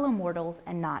are fellow mortals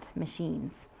and not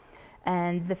machines.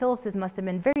 And the Phillipses must have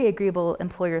been very agreeable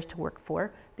employers to work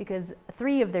for, because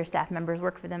 3 of their staff members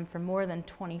worked for them for more than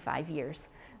 25 years.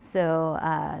 So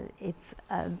it's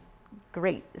a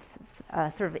great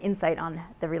sort of insight on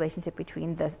the relationship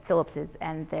between the Phillipses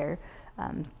and their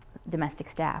domestic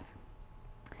staff.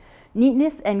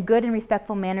 Neatness and good and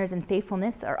respectful manners and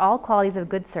faithfulness are all qualities of a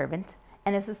good servant,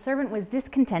 and if the servant was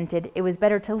discontented, it was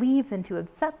better to leave than to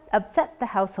upset the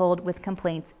household with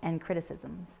complaints and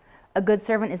criticisms. A good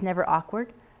servant is never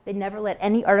awkward. They never let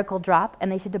any article drop,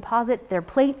 and they should deposit their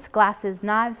plates, glasses,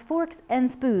 knives, forks,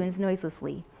 and spoons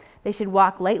noiselessly. They should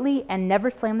walk lightly and never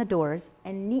slam the doors,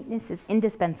 and neatness is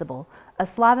indispensable. A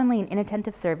slovenly and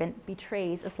inattentive servant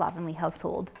betrays a slovenly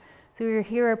household. So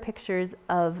here are pictures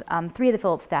of 3 of the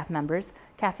Phillips staff members,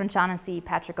 Catherine Shaughnessy,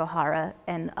 Patrick O'Hara,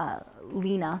 and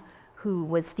Lena, who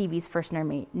was Stevie's first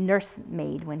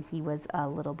nursemaid when he was a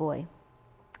little boy.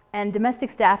 And domestic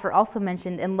staff are also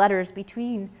mentioned in letters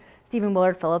between Stephen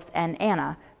Willard Phillips and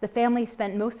Anna. The family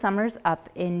spent most summers up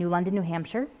in New London, New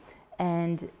Hampshire,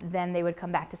 and then they would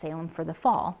come back to Salem for the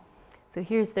fall. So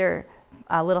here's their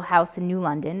little house in New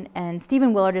London, and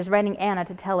Stephen Willard is writing Anna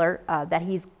to tell her that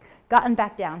he's gotten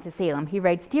back down to Salem. He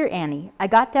writes, "Dear Annie, I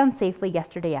got down safely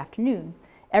yesterday afternoon.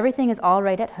 Everything is all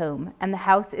right at home, and the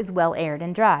house is well aired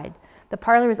and dried. The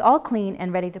parlor is all clean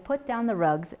and ready to put down the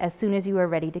rugs as soon as you are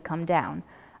ready to come down.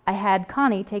 I had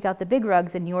Connie take out the big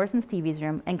rugs in yours and Stevie's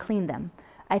room and clean them.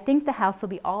 I think the house will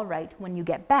be all right when you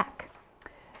get back.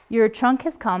 Your trunk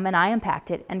has come and I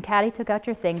unpacked it, and Caddy took out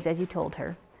your things as you told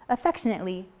her.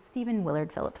 Affectionately, Stephen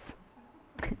Willard Phillips."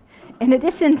 In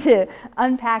addition to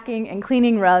unpacking and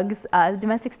cleaning rugs,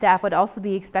 domestic staff would also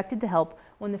be expected to help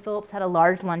when the Phillips had a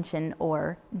large luncheon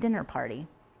or dinner party.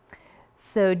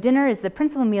 So dinner is the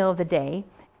principal meal of the day,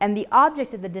 and the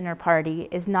object of the dinner party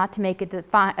is not to make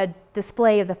a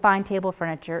display of the fine table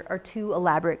furniture or too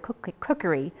elaborate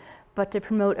cookery, but to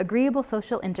promote agreeable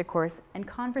social intercourse and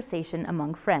conversation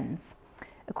among friends.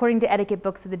 According to etiquette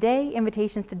books of the day,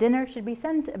 invitations to dinner should be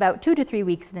sent about 2 to 3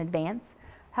 weeks in advance.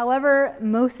 However,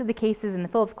 most of the cases in the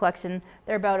Phillips collection,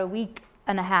 they're about a week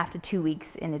and a half to 2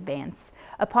 weeks in advance.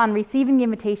 Upon receiving the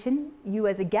invitation, you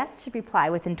as a guest should reply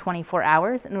within 24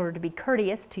 hours in order to be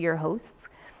courteous to your hosts.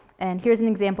 And here's an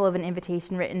example of an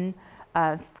invitation written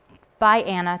by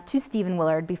Anna to Stephen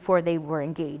Willard before they were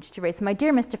engaged. She writes, "My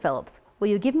dear Mr. Phillips, will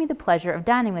you give me the pleasure of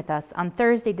dining with us on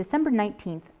Thursday, December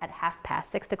 19th at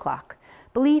 6:30 o'clock?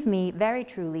 Believe me, very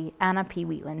truly, Anna P.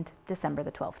 Wheatland, December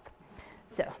the 12th.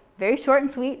 So, very short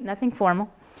and sweet, nothing formal.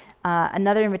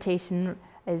 Another invitation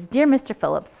is, "Dear Mr.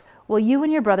 Phillips, will you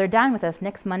and your brother dine with us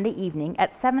next Monday evening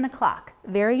at 7 o'clock,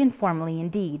 very informally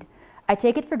indeed. I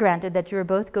take it for granted that you are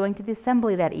both going to the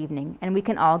assembly that evening, and we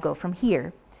can all go from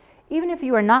here. Even if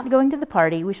you are not going to the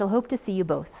party, we shall hope to see you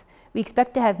both. We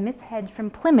expect to have Miss Hedge from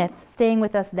Plymouth staying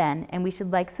with us then, and we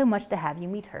should like so much to have you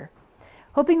meet her.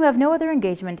 Hoping you have no other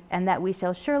engagement, and that we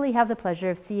shall surely have the pleasure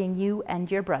of seeing you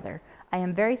and your brother, I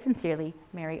am very sincerely,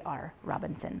 Mary R.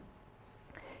 Robinson."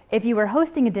 If you are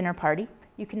hosting a dinner party,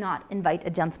 you cannot invite a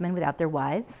gentleman without their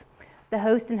wives. The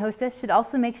host and hostess should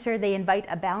also make sure they invite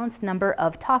a balanced number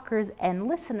of talkers and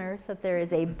listeners so that there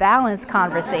is a balanced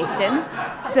conversation.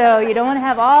 So you don't want to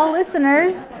have all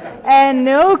listeners and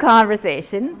no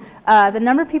conversation. The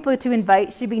number of people to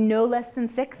invite should be no less than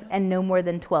 6 and no more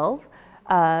than 12.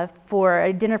 For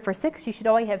a dinner for 6, you should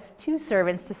always have 2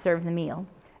 servants to serve the meal.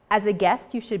 As a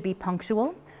guest, you should be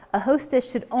punctual. A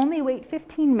hostess should only wait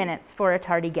 15 minutes for a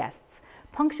tardy guest.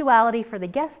 Punctuality for the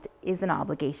guest is an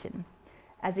obligation.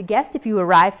 As a guest, if you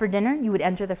arrive for dinner, you would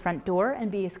enter the front door and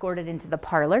be escorted into the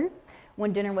parlor.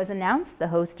 When dinner was announced, the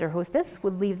host or hostess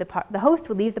would leave the host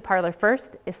would leave the parlor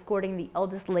first, escorting the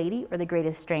eldest lady or the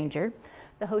greatest stranger.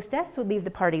 The hostess would leave the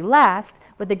party last,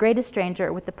 with the greatest stranger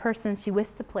or with the person she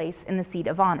wished to place in the seat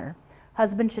of honor.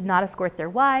 Husbands should not escort their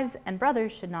wives, and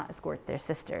brothers should not escort their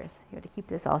sisters. You have to keep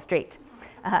this all straight.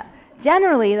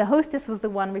 Generally, the hostess was the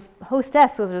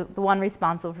one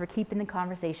responsible for keeping the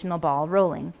conversational ball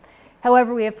rolling.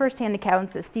 However, we have first-hand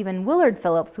accounts that Stephen Willard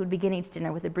Phillips would begin each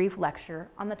dinner with a brief lecture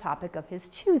on the topic of his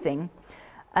choosing.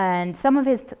 And some of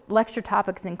his lecture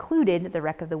topics included the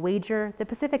wreck of the Wager, the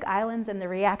Pacific Islands, and the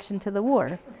reaction to the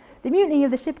war, the mutiny of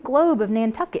the ship Globe of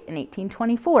Nantucket in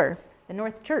 1824, the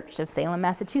North Church of Salem,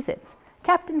 Massachusetts,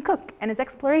 Captain Cook and his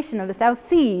exploration of the South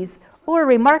Seas, or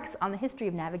remarks on the history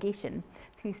of navigation.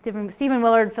 Stephen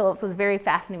Willard Phillips was very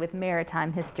fascinated with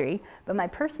maritime history, but my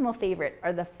personal favorite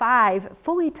are the 5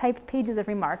 fully typed pages of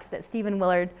remarks that Stephen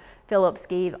Willard Phillips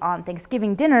gave on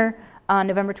Thanksgiving dinner on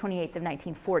November 28th of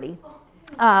 1940.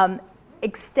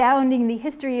 Expounding the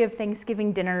history of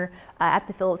Thanksgiving dinner at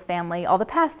the Phillips family, all the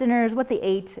past dinners, what they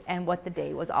ate, and what the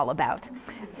day was all about.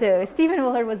 So Stephen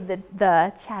Willard was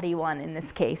the chatty one in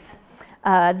this case.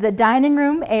 The dining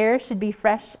room air should be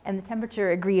fresh and the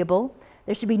temperature agreeable.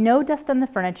 There should be no dust on the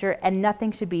furniture and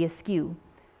nothing should be askew.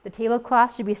 The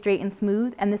tablecloth should be straight and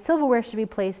smooth, and the silverware should be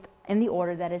placed in the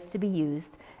order that is to be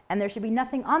used, and there should be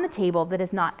nothing on the table that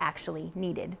is not actually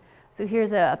needed. So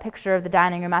here's a picture of the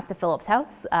dining room at the Phillips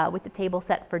house with the table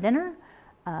set for dinner,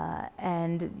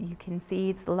 and you can see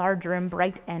it's the large room,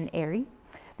 bright and airy.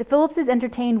 The Phillipses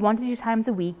entertained 1 to 2 times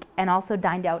a week and also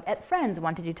dined out at friends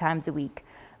 1 to 2 times a week.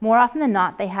 More often than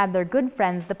not, they had their good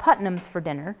friends, the Putnams, for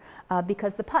dinner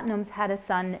because the Putnams had a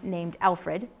son named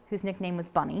Alfred, whose nickname was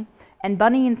Bunny, and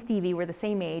Bunny and Stevie were the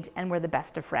same age and were the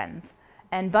best of friends.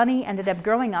 And Bunny ended up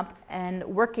growing up and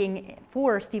working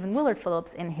for Stephen Willard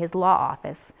Phillips in his law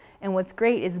office. And what's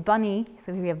great is Bunny,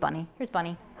 so here we have Bunny, here's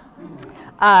Bunny.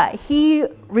 He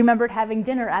remembered having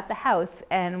dinner at the house,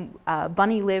 and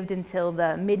Bunny lived until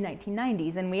the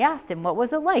mid-1990s, and we asked him, what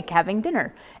was it like having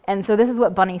dinner? And so this is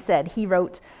what Bunny said. He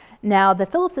wrote, "Now, the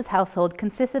Phillipses' household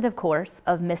consisted, of course,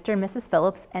 of Mr. and Mrs.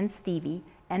 Phillips and Stevie,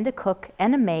 and a cook,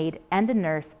 and a maid, and a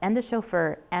nurse, and a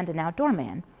chauffeur, and an outdoor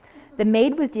man. The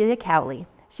maid was Delia Cowley.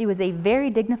 She was a very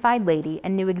dignified lady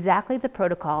and knew exactly the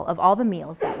protocol of all the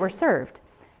meals that were served.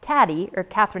 Caddy, or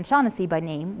Catherine Shaughnessy by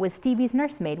name, was Stevie's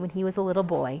nursemaid when he was a little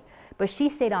boy, but she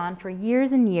stayed on for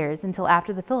years and years until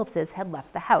after the Phillipses had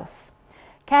left the house.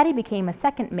 Caddy became a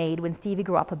second maid when Stevie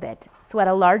grew up a bit, so at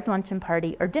a large luncheon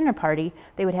party or dinner party,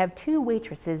 they would have 2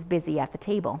 waitresses busy at the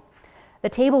table. The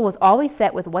table was always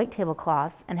set with white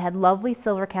tablecloths and had lovely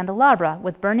silver candelabra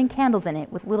with burning candles in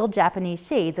it with little Japanese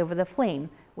shades over the flame,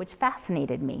 which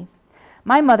fascinated me.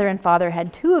 My mother and father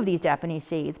had 2 of these Japanese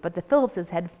shades, but the Phillipses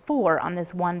had 4 on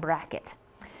this one bracket.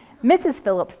 Mrs.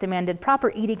 Phillips demanded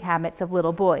proper eating habits of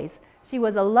little boys. She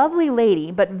was a lovely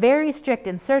lady, but very strict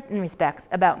in certain respects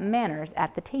about manners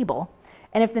at the table.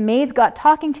 And if the maids got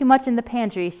talking too much in the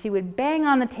pantry, she would bang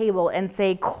on the table and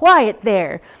say, 'Quiet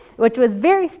there,' which was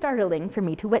very startling for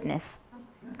me to witness.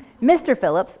 Mr.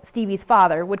 Phillips, Stevie's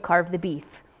father, would carve the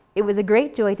beef. It was a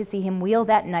great joy to see him wield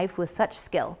that knife with such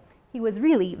skill. He was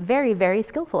really very, very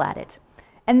skillful at it.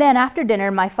 And then after dinner,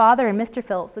 my father and Mr.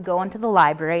 Phillips would go into the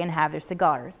library and have their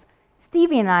cigars.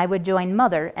 Stevie and I would join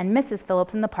Mother and Mrs.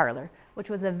 Phillips in the parlor, which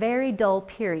was a very dull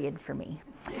period for me.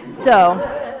 So,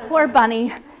 poor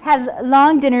Bunny had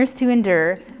long dinners to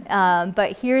endure,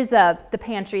 but here's the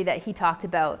pantry that he talked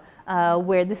about,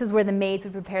 where this is where the maids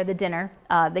would prepare the dinner.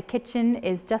 The kitchen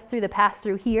is just through the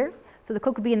pass-through here, so the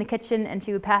cook would be in the kitchen and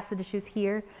she would pass the dishes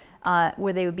here,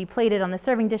 where they would be plated on the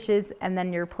serving dishes, and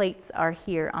then your plates are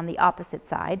here on the opposite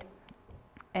side.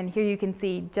 And here you can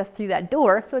see just through that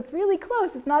door, so it's really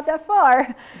close, it's not that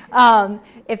far.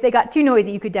 If they got too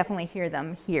noisy, you could definitely hear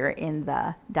them here in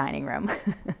the dining room.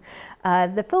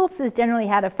 The Phillipses generally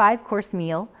had a 5-course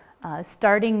meal,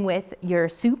 starting with your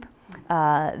soup,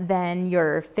 then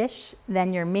your fish,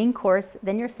 then your main course,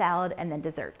 then your salad, and then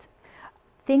dessert.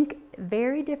 Think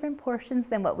very different portions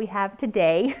than what we have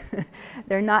today.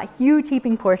 They're not huge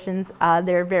heaping portions,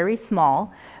 they're very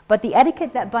small. But the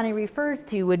etiquette that Bunny refers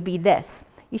to would be this.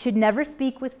 You should never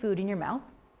speak with food in your mouth.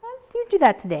 You do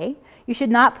that today. You should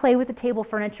not play with the table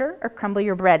furniture or crumble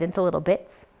your bread into little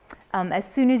bits. As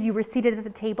soon as you were seated at the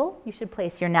table, you should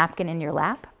place your napkin in your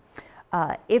lap.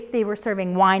 If they were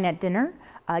serving wine at dinner,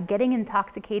 getting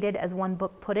intoxicated, as one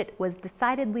book put it, was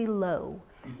decidedly low.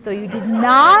 So you did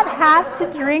not have to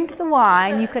drink the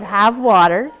wine. You could have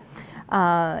water.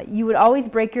 You would always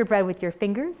break your bread with your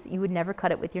fingers. You would never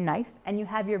cut it with your knife. And you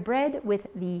have your bread with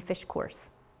the fish course.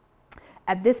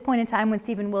 At this point in time, when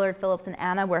Stephen Willard Phillips and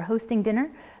Anna were hosting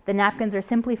dinner, the napkins are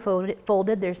simply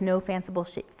folded. There's no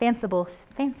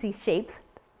fancy shapes.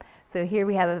 So here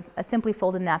we have a simply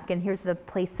folded napkin. Here's the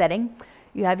place setting.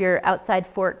 You have your outside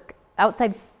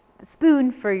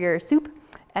spoon for your soup,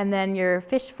 and then your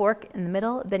fish fork in the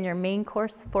middle, then your main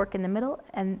course fork in the middle,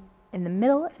 and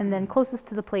then closest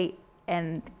to the plate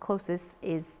and closest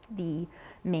is the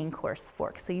main course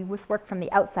fork. So you just work from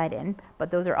the outside in,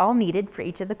 but those are all needed for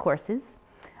each of the courses.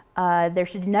 There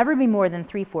should never be more than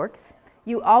 3 forks.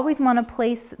 You always want to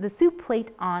place the soup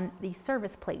plate on the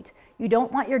service plate. You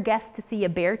don't want your guests to see a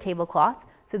bare tablecloth.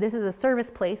 So this is a service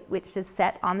plate which is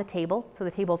set on the table. So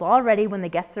the table's all ready when the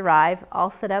guests arrive, all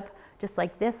set up just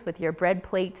like this with your bread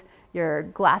plate, your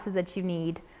glasses that you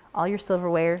need, all your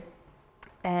silverware.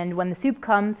 And when the soup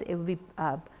comes, it will be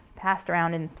passed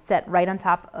around and set right on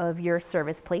top of your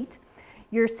service plate.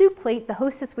 Your soup plate, the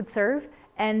hostess would serve,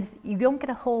 and you don't get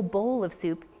a whole bowl of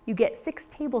soup. You get 6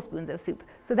 tablespoons of soup.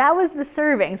 So that was the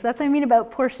serving. So that's what I mean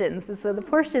about portions. So the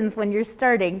portions, when you're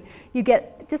starting, you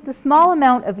get just a small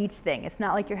amount of each thing. It's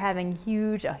not like you're having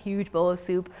a huge bowl of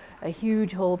soup, a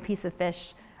huge whole piece of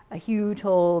fish, a huge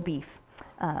whole beef.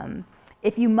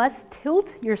 If you must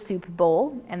tilt your soup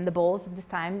bowl, and the bowls at this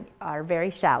time are very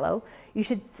shallow, you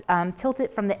should tilt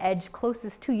it from the edge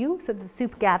closest to you so that the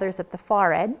soup gathers at the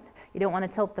far end. You don't want to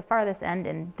tilt the farthest end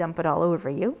and dump it all over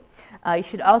you. You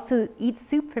should also eat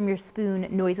soup from your spoon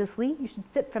noiselessly. You should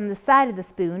sip from the side of the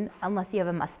spoon unless you have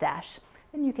a mustache.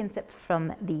 Then you can sip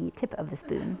from the tip of the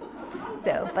spoon.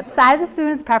 But the side of the spoon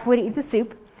is the proper way to eat the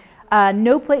soup.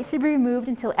 No plate should be removed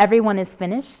until everyone is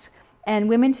finished, and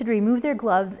women should remove their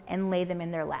gloves and lay them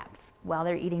in their laps while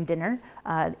they're eating dinner.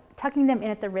 Tucking them in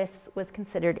at the wrists was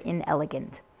considered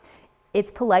inelegant.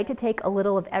 It's polite to take a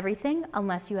little of everything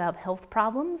unless you have health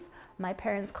problems. My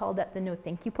parents called that the no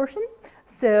thank you portion,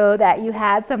 so that you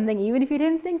had something even if you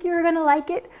didn't think you were going to like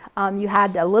it. You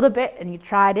had a little bit and you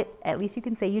tried it. At least you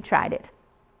can say you tried it.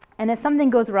 And if something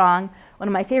goes wrong, one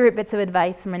of my favorite bits of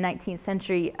advice from a 19th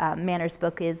century manners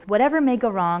book is, whatever may go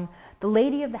wrong, the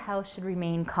lady of the house should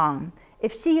remain calm.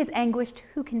 If she is anguished,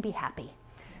 who can be happy?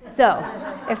 So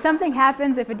if something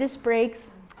happens, if a dish breaks,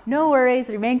 no worries,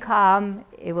 remain calm,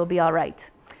 it will be all right.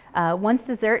 Once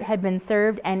dessert had been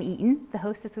served and eaten, the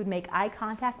hostess would make eye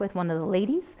contact with one of the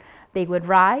ladies. They would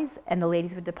rise, and the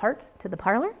ladies would depart to the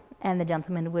parlor, and the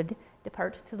gentlemen would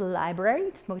depart to the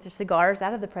library to smoke their cigars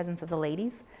out of the presence of the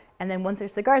ladies. And then once their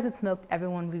cigars had smoked,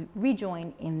 everyone would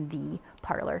rejoin in the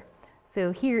parlor.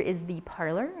 So here is the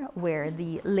parlor where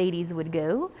the ladies would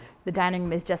go. The dining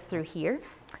room is just through here.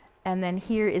 And then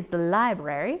here is the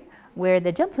library where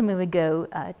the gentlemen would go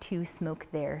to smoke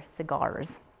their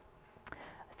cigars.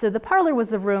 So the parlor was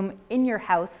the room in your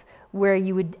house where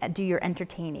you would do your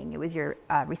entertaining. It was your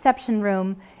reception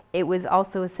room. It was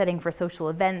also a setting for social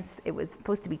events. It was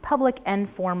supposed to be public and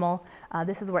formal.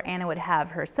 This is where Anna would have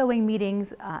her sewing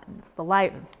meetings.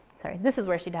 This is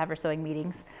where she'd have her sewing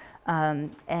meetings.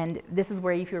 And this is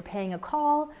where, if you were paying a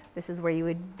call, this is where you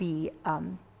would be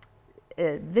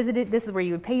visited. This is where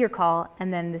you would pay your call,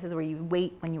 and then this is where you would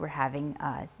wait when you were having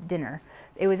dinner.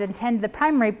 It was intended, the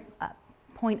primary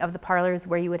point of the parlor is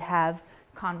where you would have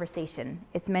conversation.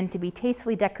 It's meant to be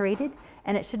tastefully decorated,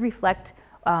 and it should reflect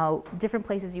different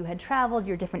places you had traveled,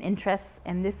 your different interests.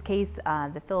 In this case,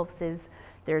 the Phillipses,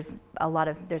 there's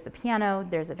the piano,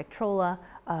 there's a Victrola,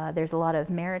 there's a lot of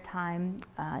maritime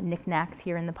knickknacks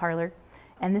here in the parlor.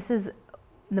 And this is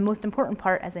the most important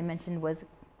part, as I mentioned, was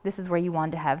this is where you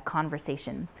want to have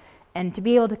conversation. And to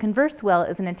be able to converse well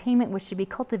is an attainment which should be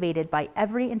cultivated by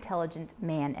every intelligent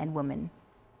man and woman.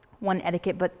 One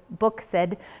etiquette book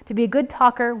said, to be a good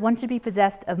talker, one should be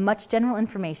possessed of much general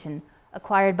information,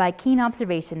 acquired by keen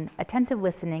observation, attentive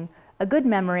listening, a good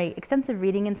memory, extensive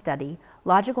reading and study,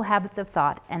 logical habits of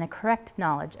thought, and a correct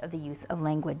knowledge of the use of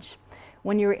language.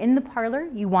 When you were in the parlor,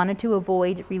 you wanted to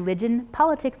avoid religion,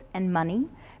 politics, and money.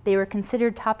 They were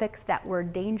considered topics that were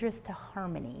dangerous to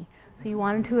harmony. So you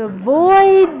wanted to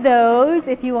avoid those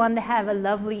if you wanted to have a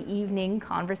lovely evening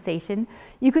conversation.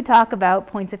 You could talk about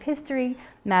points of history,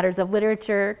 matters of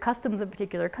literature, customs of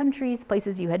particular countries,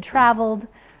 places you had traveled,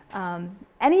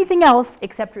 anything else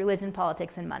except religion,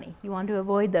 politics, and money. You want to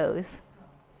avoid those.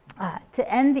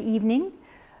 To end the evening,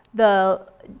 the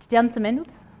gentleman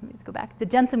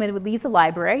would leave the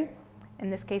library. In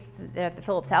this case, at the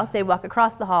Phillips house, they would walk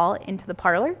across the hall into the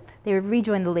parlor. They would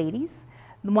rejoin the ladies.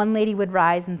 The one lady would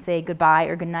rise and say goodbye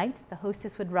or goodnight. The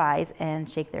hostess would rise and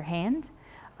shake their hand.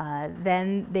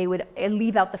 Then they would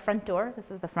leave out the front door.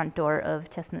 This is the front door of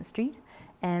Chestnut Street.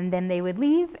 And then they would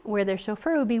leave where their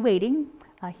chauffeur would be waiting.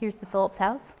 Here's the Phillips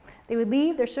house. They would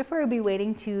leave, their chauffeur would be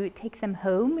waiting to take them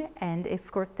home and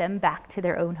escort them back to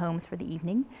their own homes for the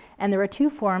evening. And there were two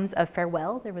forms of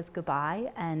farewell. There was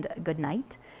goodbye and good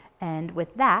night. And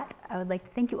with that, I would like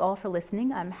to thank you all for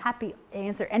listening. I'm happy to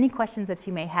answer any questions that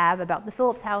you may have about the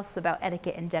Phillips house, about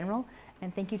etiquette in general.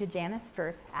 And thank you to Janice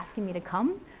for asking me to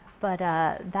come. But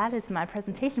that is my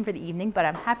presentation for the evening, but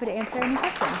I'm happy to answer any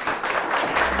questions.